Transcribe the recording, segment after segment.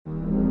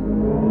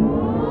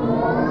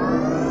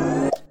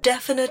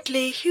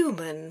definitely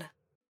human.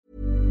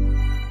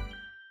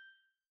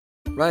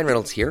 Ryan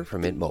Reynolds here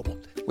from Mint Mobile.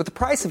 With the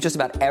price of just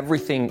about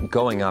everything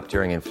going up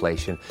during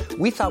inflation,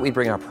 we thought we'd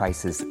bring our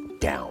prices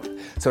down.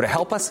 So to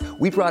help us,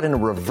 we brought in a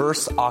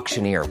reverse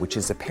auctioneer, which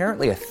is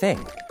apparently a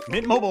thing.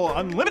 Mint Mobile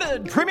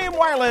Unlimited Premium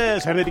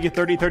Wireless. How to get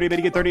 30, 30, bit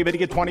to get 30, bit to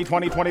get 20,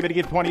 20, 20, bit to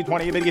get 20,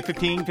 20, bit to get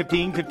 15,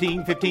 15,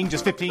 15, 15,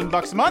 just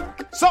 $15 a month?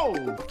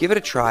 Sold! Give it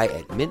a try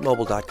at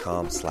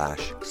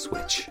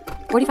mintmobile.com/switch.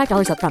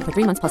 $45 up front for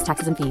 3 months plus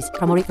taxes and fees.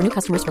 Promo rate for new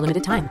customers for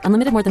limited time.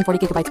 Unlimited more than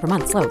 40 gigabytes per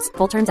month. Slows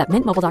full terms at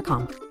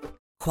mintmobile.com.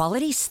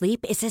 Quality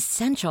sleep is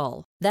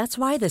essential. That's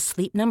why the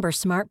Sleep Number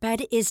Smart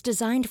Bed is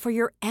designed for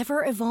your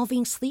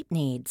ever-evolving sleep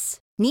needs.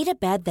 Need a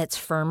bed that's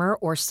firmer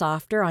or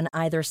softer on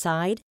either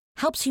side?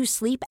 Helps you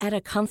sleep at a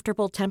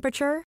comfortable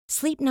temperature?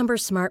 Sleep Number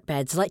Smart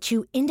Beds let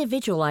you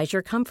individualize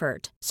your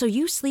comfort, so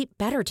you sleep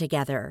better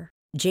together.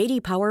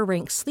 J.D. Power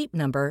ranks Sleep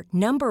Number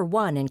number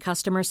 1 in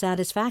customer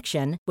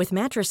satisfaction with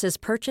mattresses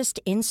purchased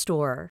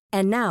in-store.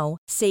 And now,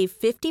 save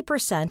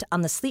 50%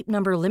 on the Sleep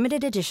Number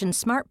Limited Edition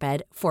Smart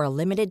Bed for a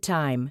limited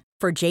time.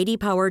 For J.D.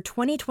 Power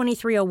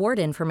 2023 award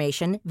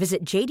information,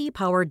 visit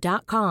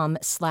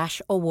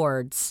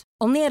jdpower.com/awards.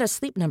 Only at a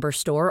Sleep Number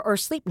store or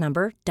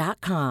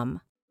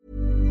sleepnumber.com.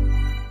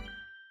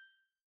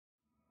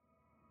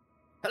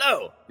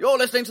 Hello, you're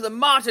listening to the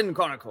Martin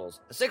Chronicles,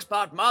 a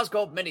 6-part Mars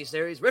Corp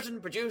miniseries written,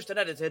 produced, and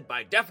edited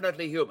by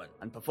Definitely Human,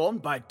 and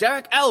performed by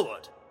Derek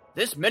Elwood.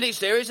 This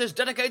miniseries is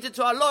dedicated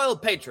to our loyal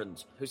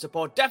patrons, who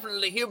support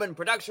Definitely Human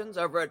productions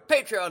over at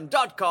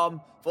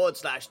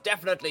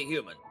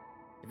patreon.com/definitelyhuman.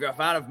 If you're a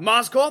fan of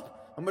Mars Corp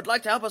and would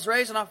like to help us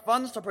raise enough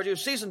funds to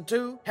produce Season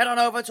 2, head on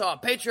over to our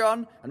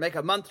Patreon and make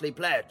a monthly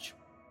pledge.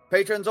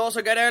 Patrons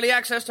also get early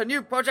access to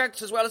new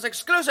projects as well as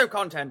exclusive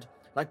content,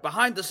 like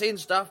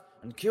behind-the-scenes stuff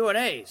and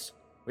Q&As.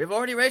 We've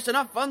already raised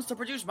enough funds to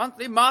produce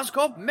monthly Mars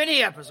Corp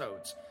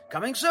mini-episodes.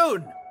 Coming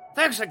soon.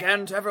 Thanks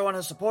again to everyone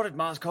who supported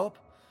Mars Corp.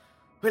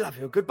 We love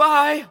you.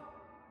 Goodbye.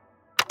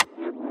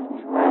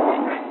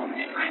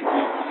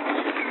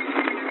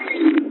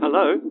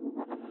 Hello?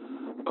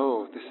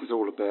 Oh, this is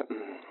all a bit...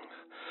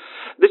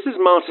 This is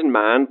Martin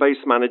Mann,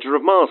 base manager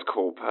of Mars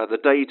Corp. The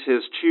date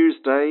is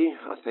Tuesday,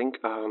 I think,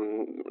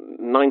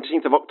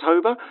 19th of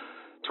October,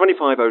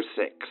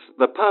 2506.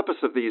 The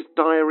purpose of these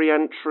diary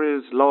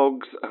entries,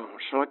 logs...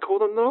 shall I call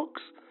them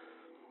logs?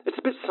 It's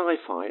a bit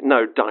sci-fi.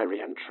 No, diary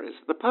entries.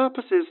 The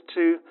purpose is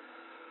to...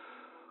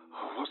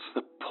 what's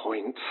the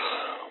point?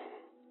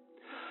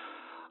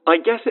 I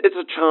guess it's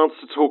a chance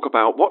to talk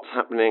about what's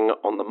happening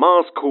on the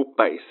Mars Corp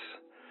base,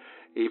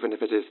 even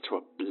if it is to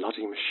a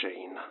bloody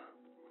machine.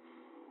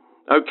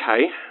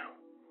 Okay,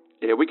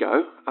 here we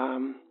go.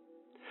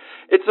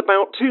 It's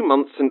about 2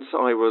 months since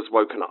I was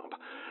woken up.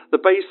 The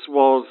base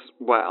was,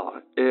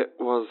 well, it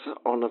was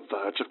on the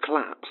verge of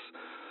collapse.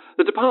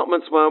 The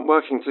departments weren't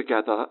working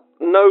together.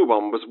 No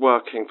one was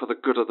working for the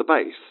good of the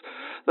base.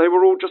 They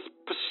were all just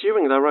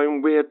pursuing their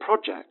own weird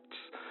projects.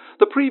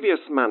 The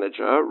previous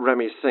manager,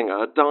 Remy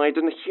Singer, died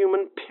in a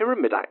human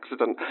pyramid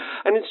accident,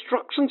 and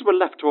instructions were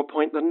left to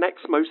appoint the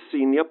next most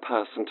senior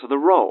person to the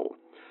role.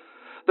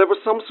 There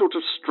was some sort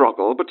of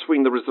struggle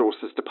between the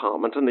resources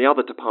department and the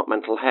other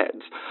departmental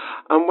heads,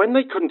 and when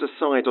they couldn't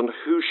decide on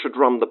who should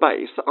run the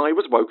base, I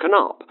was woken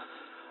up.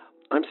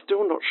 I'm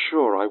still not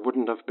sure I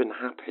wouldn't have been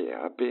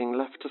happier being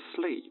left to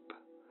sleep.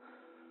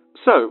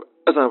 So,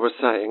 as I was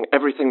saying,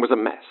 everything was a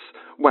mess.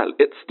 Well,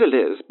 it still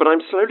is, but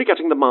I'm slowly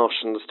getting the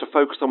Martians to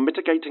focus on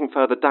mitigating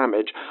further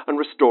damage and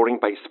restoring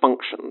base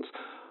functions.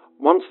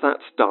 Once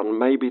that's done,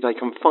 maybe they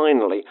can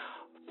finally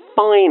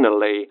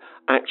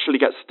actually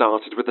get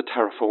started with the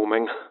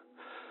terraforming.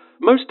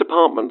 Most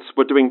departments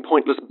were doing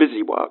pointless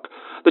busy work.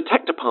 The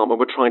tech department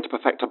were trying to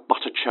perfect a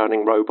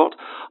butter-churning robot.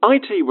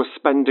 IT was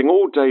spending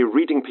all day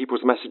reading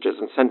people's messages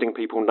and sending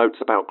people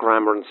notes about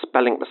grammar and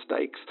spelling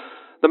mistakes.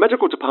 The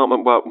medical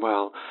department were,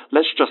 well,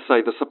 let's just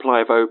say the supply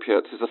of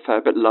opiates is a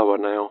fair bit lower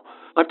now.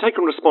 I've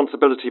taken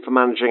responsibility for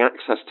managing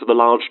access to the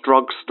large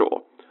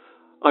drugstore.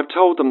 I've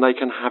told them they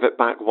can have it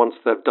back once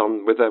they've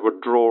done with their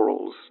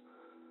withdrawals.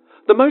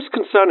 The most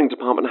concerning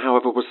department,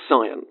 however, was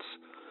science.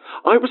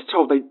 I was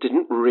told they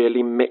didn't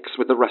really mix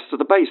with the rest of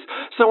the base,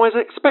 so I was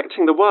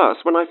expecting the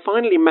worst when I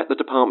finally met the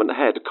department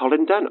head,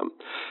 Colin Denham.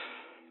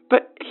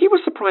 But he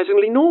was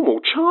surprisingly normal,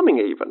 charming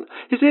even.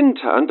 His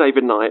intern,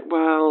 David Knight,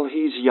 well,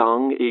 he's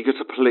young, eager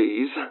to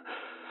please.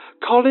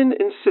 Colin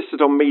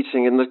insisted on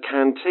meeting in the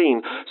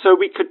canteen so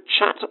we could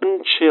chat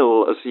and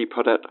chill, as he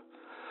put it.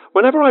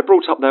 Whenever I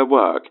brought up their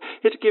work,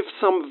 he'd give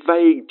some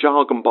vague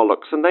jargon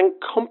bollocks and then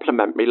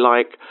compliment me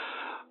like,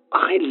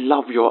 "I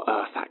love your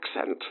Earth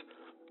accent."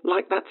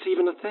 Like that's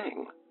even a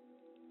thing.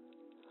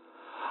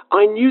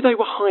 I knew they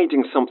were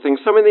hiding something,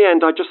 so in the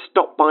end I just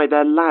stopped by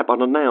their lab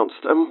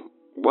unannounced, and,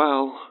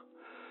 well,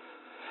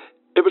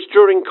 it was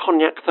during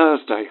Cognac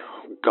Thursday.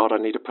 Oh, God, I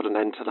need to put an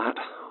end to that.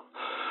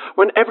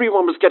 When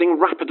everyone was getting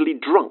rapidly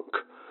drunk.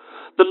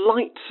 The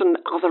lights and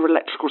other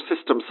electrical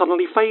systems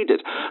suddenly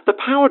faded. The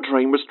power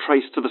drain was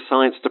traced to the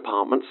science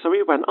department, so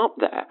we went up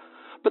there.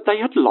 But they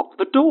had locked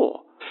the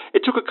door.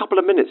 It took a couple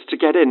of minutes to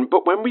get in,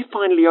 but when we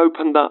finally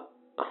opened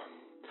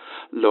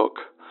Look,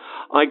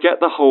 I get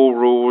the whole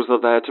rules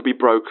are there to be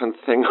broken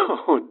thing.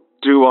 Oh,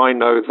 do I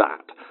know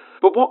that?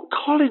 But what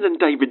Colin and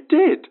David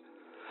did,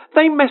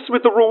 they messed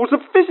with the rules of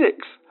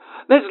physics.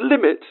 There's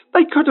limits.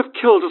 They could have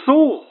killed us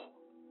all.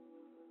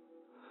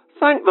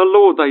 Thank the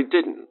Lord they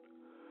didn't.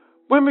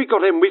 When we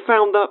got in, we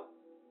found the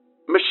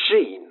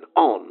machine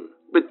on,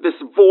 with this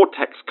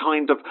vortex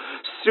kind of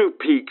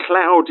soupy,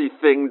 cloudy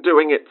thing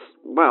doing its,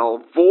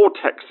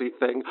 vortexy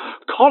thing.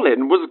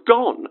 Colin was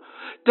gone.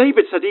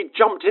 David said he'd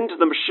jumped into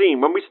the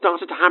machine when we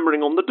started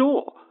hammering on the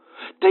door.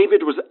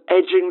 David was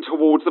edging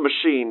towards the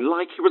machine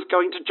like he was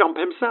going to jump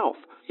himself.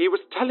 He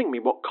was telling me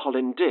what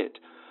Colin did,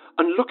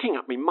 and looking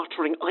at me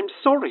muttering, "I'm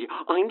sorry,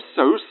 I'm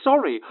so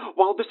sorry,"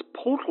 while this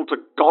portal to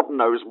God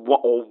knows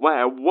what or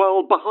where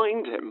whirled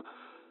behind him.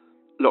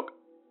 Look,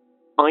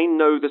 I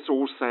know this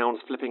all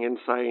sounds flipping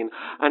insane,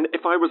 and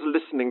if I was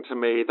listening to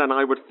me, then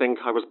I would think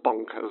I was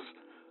bonkers.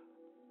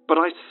 But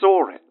I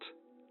saw it.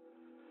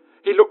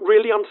 He looked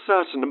really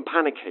uncertain and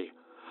panicky.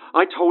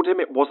 I told him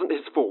it wasn't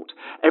his fault.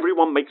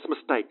 Everyone makes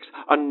mistakes,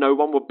 and no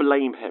one would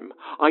blame him.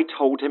 I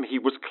told him he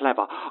was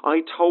clever.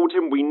 I told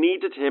him we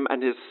needed him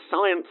and his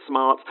science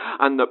smarts,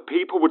 and that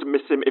people would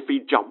miss him if he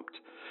jumped.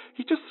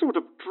 He just sort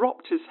of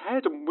dropped his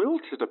head and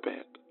wilted a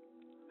bit.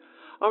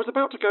 I was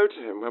about to go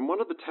to him when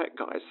one of the tech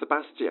guys,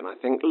 Sebastian, I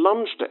think,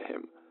 lunged at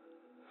him.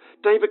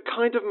 David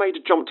kind of made a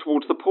jump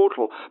towards the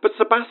portal, but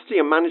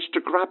Sebastian managed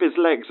to grab his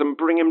legs and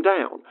bring him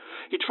down.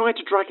 He tried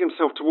to drag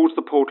himself towards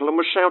the portal and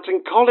was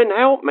shouting, "Colin,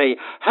 help me!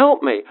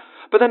 Help me!"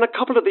 But then a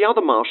couple of the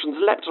other Martians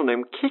leapt on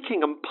him,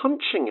 kicking and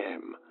punching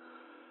him.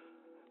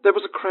 There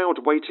was a crowd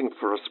waiting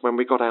for us when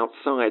we got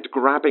outside,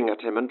 grabbing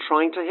at him and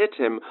trying to hit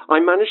him.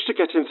 I managed to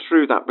get him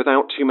through that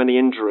without too many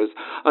injuries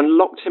and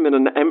locked him in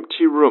an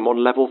empty room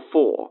on level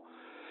 4.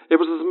 It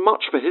was as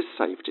much for his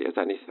safety as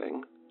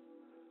anything.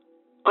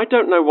 I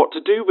don't know what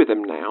to do with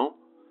him now.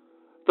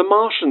 The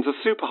Martians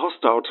are super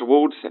hostile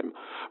towards him.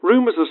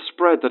 Rumours have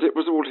spread that it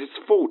was all his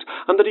fault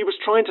and that he was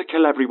trying to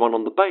kill everyone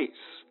on the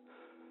base.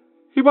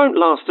 He won't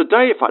last a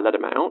day if I let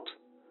him out.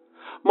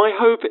 My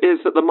hope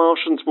is that the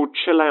Martians will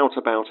chill out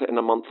about it in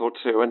a month or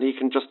two and he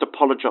can just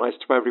apologise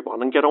to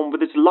everyone and get on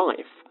with his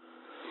life.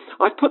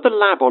 I've put the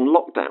lab on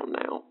lockdown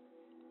now.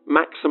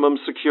 Maximum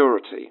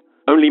security.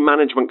 Only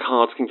management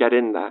cards can get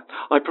in there.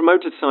 I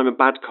promoted Simon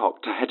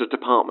Badcock to head of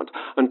department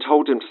and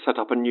told him to set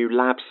up a new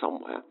lab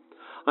somewhere.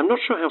 I'm not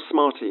sure how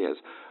smart he is,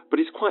 but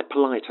he's quite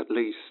polite at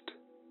least.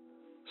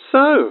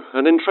 So,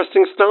 an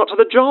interesting start to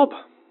the job.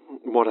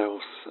 What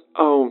else?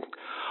 Oh,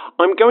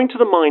 I'm going to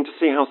the mine to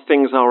see how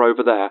things are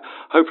over there.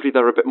 Hopefully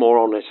they're a bit more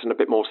on it and a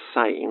bit more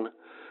sane.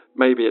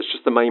 Maybe it's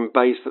just the main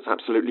base that's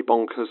absolutely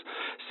bonkers.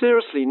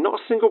 Seriously, not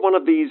a single one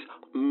of these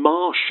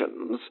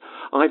Martians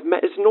I've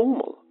met is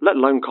normal, let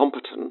alone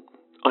competent.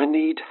 I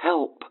need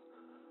help.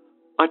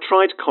 I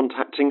tried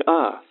contacting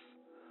Earth.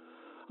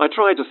 I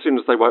tried as soon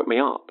as they woke me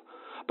up,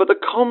 but the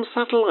comm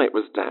satellite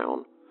was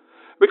down.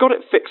 We got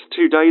it fixed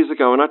 2 days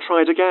ago and I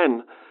tried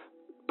again,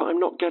 but I'm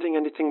not getting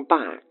anything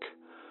back.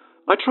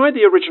 I tried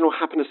the original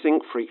Happiness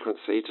Inc.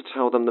 frequency to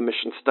tell them the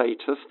mission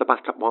status, the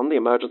backup one, the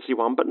emergency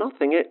one, but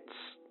nothing.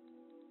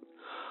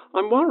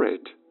 I'm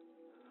worried.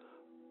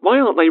 Why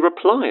aren't they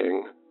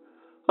replying?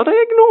 Are they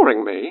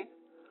ignoring me?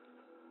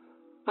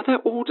 Are their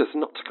orders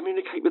not to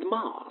communicate with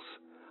Mars?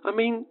 I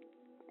mean,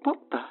 what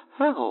the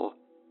hell?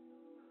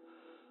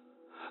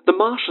 The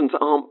Martians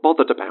aren't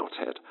bothered about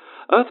it.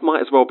 Earth might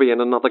as well be in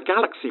another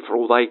galaxy for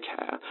all they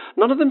care.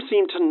 None of them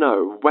seem to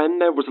know when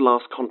there was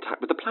last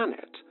contact with the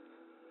planet.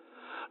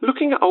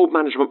 Looking at old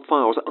management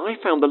files, I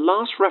found the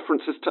last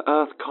references to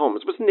Earth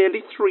comms was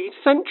nearly 3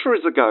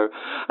 centuries ago,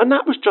 and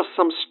that was just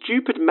some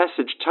stupid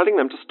message telling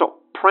them to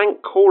stop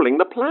prank calling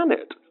the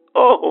planet.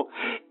 Oh,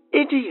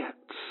 idiots!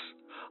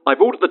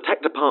 I've ordered the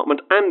tech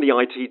department and the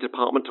IT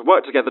department to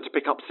work together to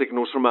pick up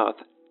signals from Earth.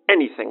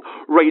 Anything.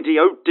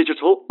 Radio,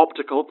 digital,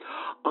 optical.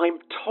 I'm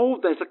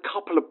told there's a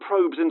couple of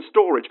probes in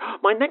storage.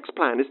 My next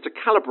plan is to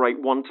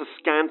calibrate one to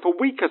scan for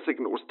weaker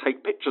signals,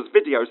 take pictures,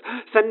 videos,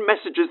 send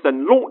messages,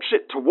 then launch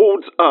it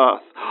towards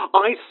Earth.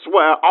 I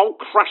swear I'll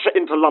crash it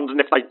into London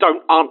if they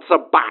don't answer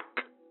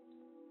back.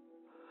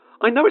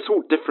 I know it's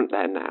all different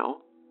there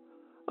now.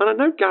 And I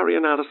know Gary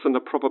and Alison are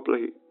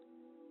probably...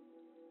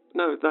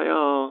 No, they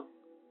are...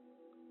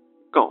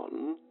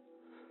 gone.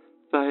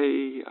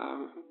 They...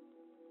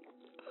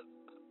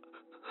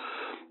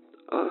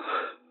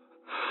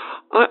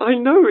 I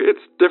know it's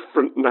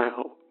different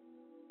now,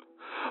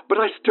 but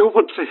I still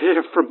want to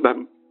hear from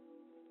them.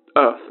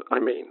 Earth, I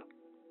mean.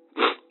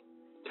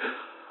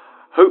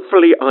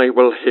 Hopefully I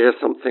will hear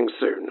something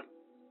soon.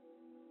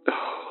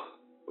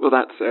 Well,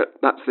 that's it.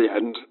 That's the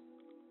end.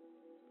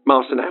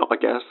 Martin out, I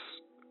guess.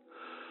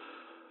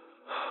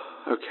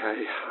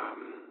 Okay.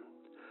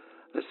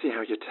 Let's see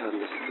how you turn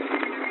this thing.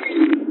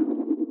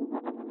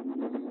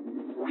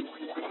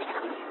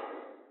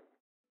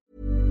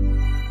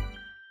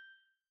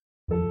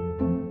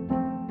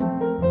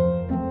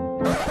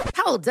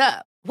 Hold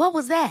up. What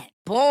was that?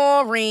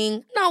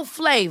 Boring. No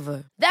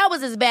flavor. That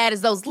was as bad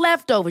as those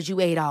leftovers you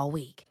ate all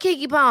week.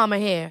 Keke Palmer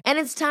here, and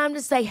it's time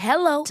to say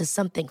hello to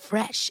something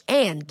fresh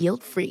and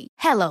guilt-free.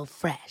 Hello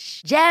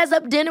Fresh. Jazz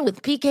up dinner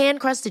with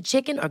pecan-crusted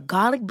chicken or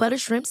garlic butter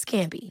shrimp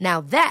scampi.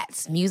 Now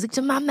that's music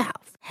to my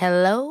mouth.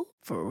 Hello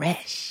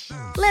Fresh.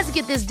 Let's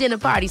get this dinner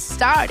party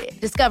started.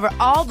 Discover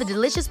all the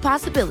delicious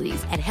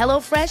possibilities at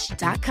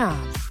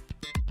HelloFresh.com.